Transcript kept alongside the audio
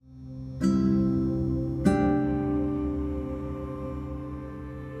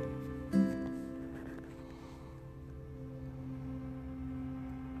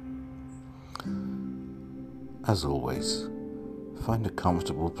As always, find a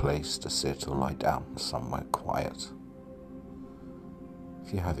comfortable place to sit or lie down somewhere quiet.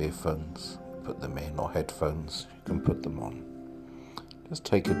 If you have earphones, put them in, or headphones, you can put them on. Just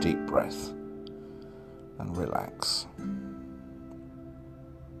take a deep breath and relax.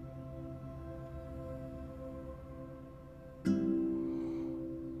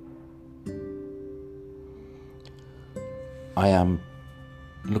 I am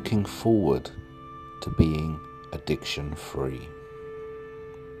looking forward to being addiction-free.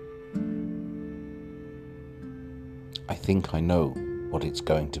 I think I know what it's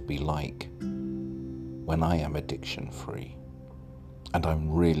going to be like when I am addiction-free, and I'm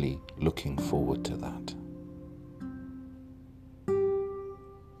really looking forward to that.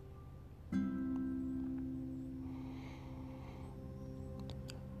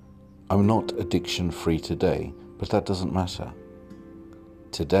 I'm not addiction-free today, but that doesn't matter.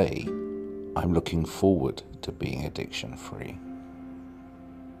 Today, I'm looking forward to being addiction-free.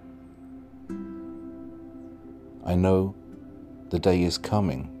 I know the day is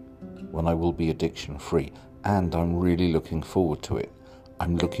coming when I will be addiction-free, and I'm really looking forward to it.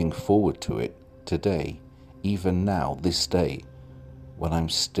 I'm looking forward to it today, even now, this day, when I'm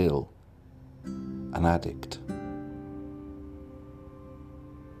still an addict.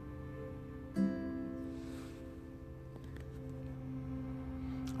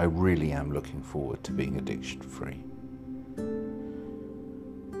 I really am looking forward to being addiction-free.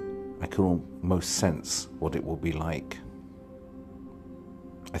 I can almost sense what it will be like.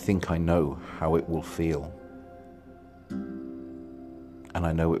 I think I know how it will feel. And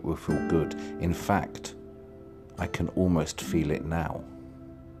I know it will feel good. In fact, I can almost feel it now.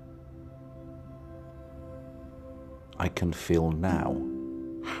 I can feel now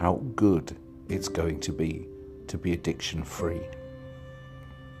how good it's going to be addiction-free.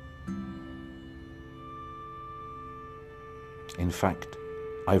 In fact,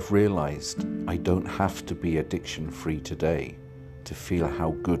 I've realized I don't have to be addiction-free today to feel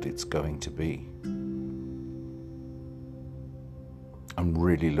how good it's going to be. I'm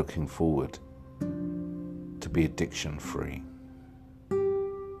really looking forward to be addiction-free.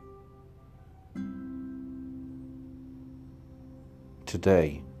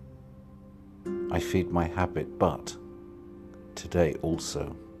 Today, I feed my habit, but today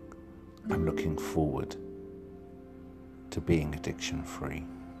also, I'm looking forward to being addiction-free.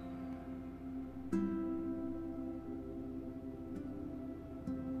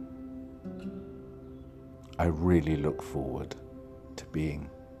 I really look forward to being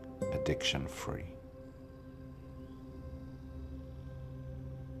addiction-free.